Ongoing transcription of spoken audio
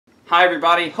Hi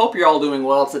everybody, hope you're all doing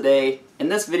well today. In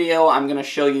this video I'm going to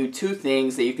show you two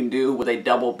things that you can do with a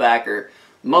double backer.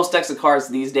 Most decks of cards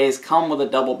these days come with a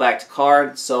double backed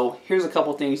card, so here's a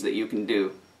couple things that you can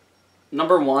do.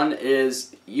 Number one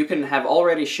is you can have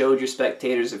already showed your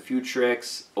spectators a few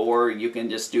tricks, or you can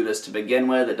just do this to begin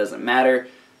with, it doesn't matter.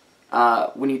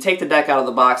 When you take the deck out of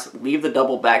the box, leave the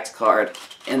double backed card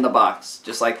in the box,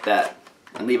 just like that,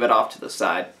 and leave it off to the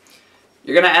side.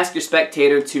 You're going to ask your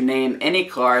spectator to name any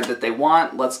card that they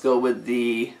want. Let's go with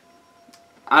the,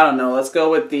 let's go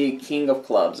with the King of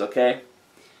Clubs, okay?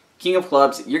 King of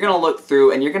Clubs, you're going to look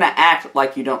through and you're going to act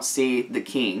like you don't see the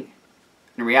king.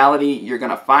 In reality, you're going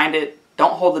to find it.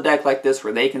 Don't hold the deck like this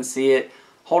where they can see it.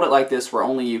 Hold it like this where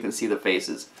only you can see the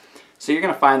faces. So you're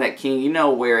going to find that king, you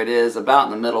know where it is, about in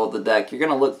the middle of the deck. You're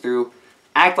going to look through,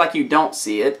 act like you don't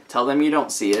see it. Tell them you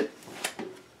don't see it.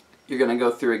 You're going to go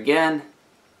through again.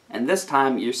 And this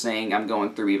time you're saying, I'm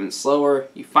going through even slower.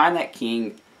 You find that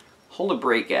king, hold a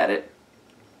break at it,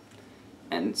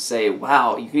 and say,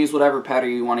 wow, you can use whatever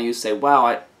pattern you want to use. Say, wow,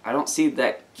 I don't see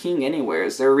that king anywhere.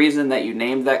 Is there a reason that you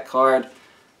named that card?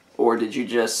 Or did it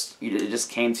just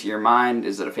came to your mind?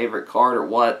 Is it a favorite card or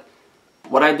what?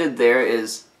 What I did there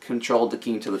is controlled the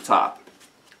king to the top.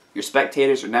 Your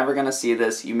spectators are never going to see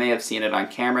this. You may have seen it on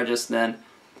camera just then.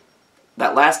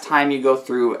 That last time you go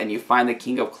through and you find the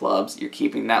King of Clubs, you're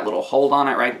keeping that little hold on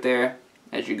it right there.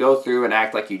 As you go through and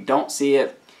act like you don't see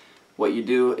it, what you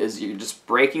do is you're just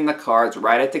breaking the cards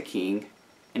right at the king,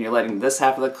 and you're letting this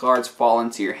half of the cards fall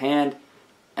into your hand,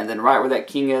 and then right where that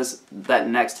king is, that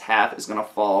next half is going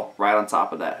to fall right on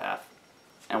top of that half.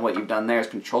 And what you've done there is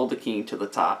controlled the king to the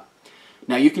top.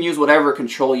 Now you can use whatever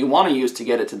control you want to use to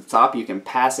get it to the top. You can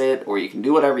pass it, or you can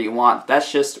do whatever you want.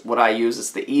 That's just what I use.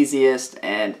 It's the easiest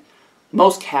and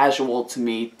most casual to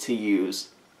me to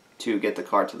use to get the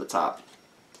card to the top.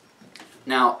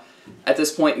 Now, at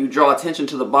this point, you draw attention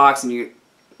to the box, and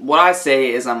what I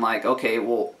say is, I'm like, okay,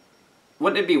 well,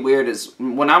 wouldn't it be weird is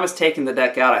when I was taking the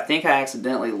deck out, I think I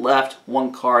accidentally left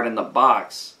one card in the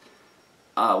box.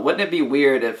 Wouldn't it be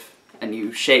weird if, and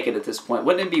you shake it at this point,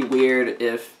 wouldn't it be weird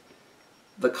if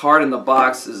the card in the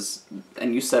box is,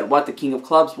 and you said, what, the King of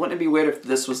Clubs? Wouldn't it be weird if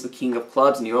this was the King of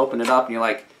Clubs, and you open it up, and you're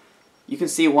like, you can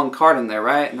see one card in there,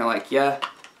 right? And they're like, yeah.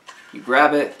 You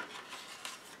grab it,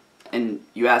 and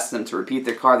you ask them to repeat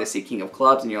their card. They see King of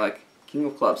Clubs, and you're like, King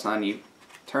of Clubs, huh? And you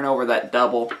turn over that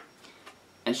double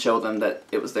and show them that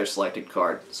it was their selected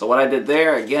card. So what I did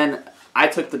there, again, I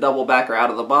took the double backer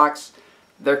out of the box.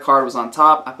 Their card was on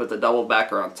top. I put the double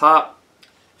backer on top,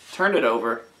 turned it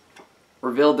over,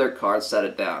 revealed their card, set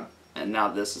it down, and now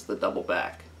this is the double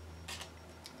back.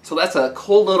 So that's a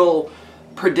cool little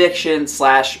prediction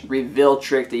 / reveal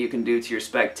trick that you can do to your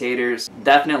spectators.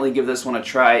 Definitely give this one a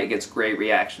try. It gets great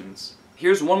reactions.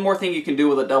 Here's one more thing you can do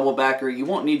with a double backer. You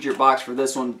won't need your box for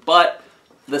this one, but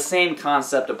the same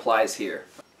concept applies here.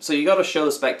 So you got to show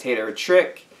the spectator a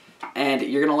trick, and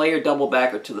you're going to lay your double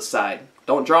backer to the side.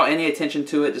 Don't draw any attention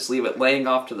to it. Just leave it laying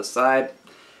off to the side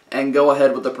and go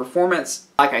ahead with the performance.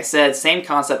 Like I said, same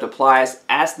concept applies.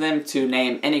 Ask them to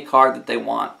name any card that they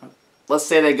want. Let's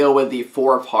say they go with the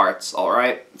Four of Hearts,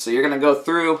 alright? So you're going to go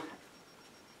through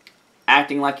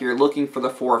acting like you're looking for the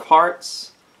Four of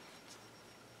Hearts.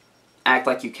 Act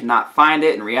like you cannot find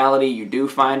it. In reality, you do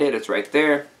find it. It's right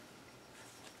there.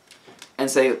 And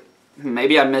say,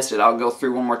 maybe I missed it. I'll go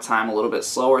through one more time a little bit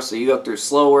slower. So you go through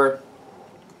slower,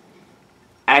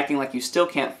 acting like you still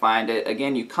can't find it.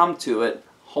 Again, you come to it,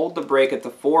 hold the break at the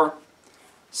 4,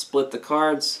 split the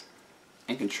cards,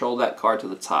 and control that card to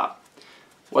the top.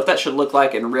 What that should look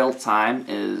like in real time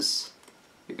is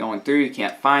you're going through, you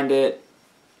can't find it,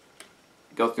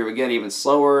 go through again even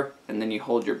slower, and then you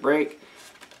hold your break,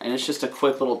 and it's just a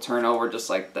quick little turnover just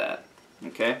like that,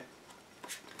 okay?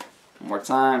 One more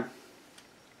time.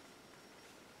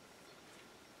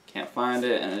 Can't find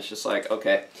it, and it's just like,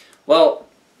 okay. Well,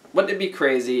 wouldn't it be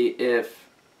crazy if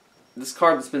this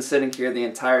card that's been sitting here the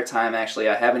entire time, actually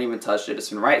I haven't even touched it, it's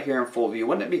been right here in full view,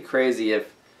 wouldn't it be crazy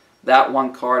if that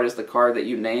one card is the card that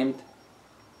you named?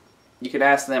 You could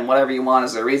ask them whatever you want.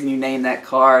 Is there a reason you named that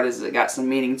card? Has it got some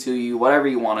meaning to you? Whatever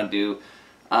you want to do.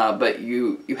 But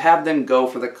you have them go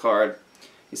for the card.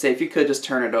 You say, if you could just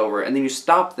turn it over. And then you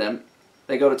stop them.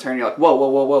 They go to turn. You're like, whoa, whoa,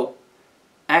 whoa, whoa.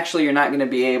 Actually, you're not going to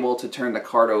be able to turn the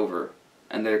card over.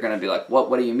 And they're going to be like,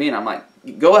 what do you mean? I'm like,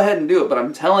 go ahead and do it. But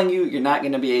I'm telling you, you're not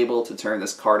going to be able to turn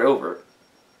this card over.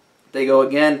 They go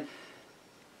again.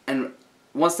 And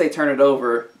once they turn it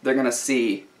over, they're going to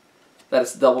see that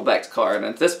it's a double-backed card. And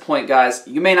at this point, guys,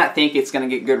 you may not think it's going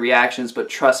to get good reactions, but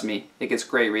trust me, it gets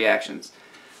great reactions.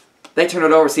 They turn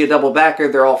it over, see a double backer,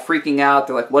 they're all freaking out.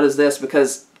 They're like, what is this?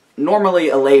 Because normally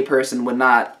a layperson would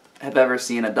not have ever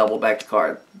seen a double-backed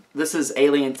card. This is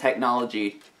alien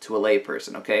technology to a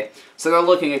layperson, okay? So they're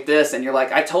looking at this and you're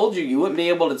like, I told you wouldn't be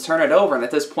able to turn it over. And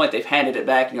at this point they've handed it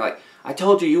back and you're like, I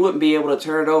told you wouldn't be able to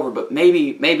turn it over, but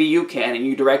maybe you can. And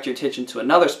you direct your attention to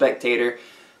another spectator.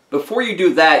 Before you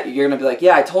do that, you're going to be like,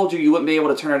 yeah, I told you wouldn't be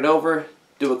able to turn it over.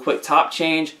 Do a quick top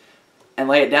change and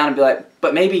lay it down and be like,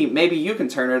 but maybe you can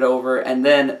turn it over. And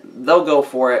then they'll go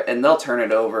for it and they'll turn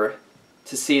it over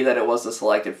to see that it was the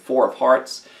selected 4 of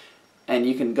hearts. And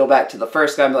you can go back to the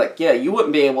first guy and be like, yeah, you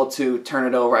wouldn't be able to turn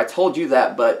it over. I told you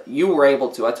that, but you were able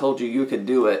to. I told you you could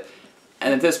do it.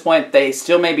 And at this point, they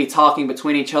still may be talking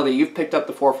between each other. You've picked up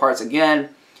the 4 of hearts again.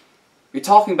 You're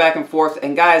talking back and forth.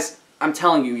 And guys, I'm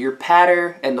telling you, your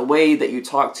patter and the way that you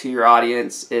talk to your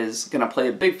audience is going to play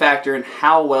a big factor in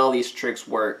how well these tricks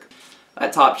work.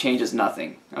 That top change is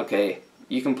nothing, okay?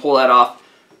 You can pull that off.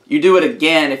 You do it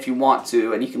again if you want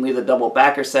to, and you can leave the double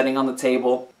backer setting on the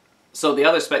table. So the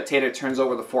other spectator turns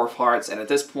over the 4 of hearts, and at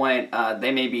this point,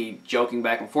 they may be joking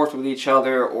back and forth with each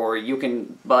other, or you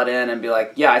can butt in and be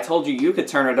like, yeah, I told you you could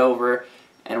turn it over,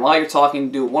 and while you're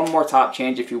talking, do one more top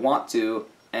change if you want to,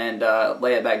 and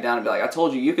lay it back down and be like, I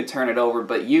told you you could turn it over,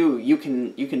 but you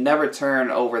can never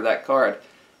turn over that card.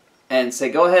 And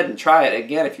say, go ahead and try it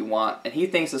again if you want. And he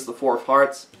thinks it's the 4 of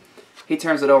hearts. He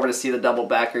turns it over to see the double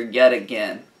backer yet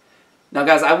again. Now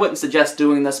guys, I wouldn't suggest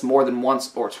doing this more than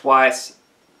once or twice.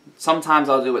 Sometimes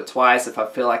I'll do it twice if I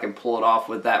feel I can pull it off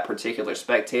with that particular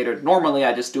spectator. Normally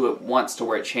I just do it once to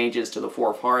where it changes to the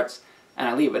 4 of hearts, and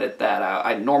I leave it at that.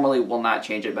 I normally will not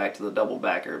change it back to the double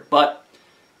backer, but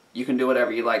you can do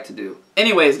whatever you like to do.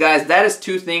 Anyways guys, that is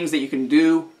 2 things that you can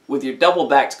do with your double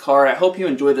backed card. I hope you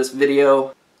enjoyed this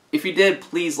video. If you did,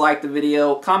 please like the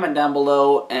video, comment down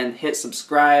below, and hit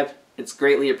subscribe. It's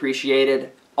greatly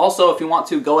appreciated. Also, if you want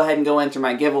to, go ahead and go enter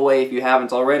my giveaway if you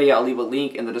haven't already. I'll leave a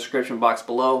link in the description box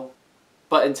below.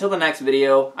 But until the next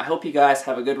video, I hope you guys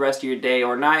have a good rest of your day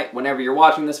or night whenever you're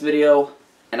watching this video,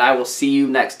 and I will see you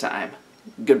next time.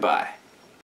 Goodbye.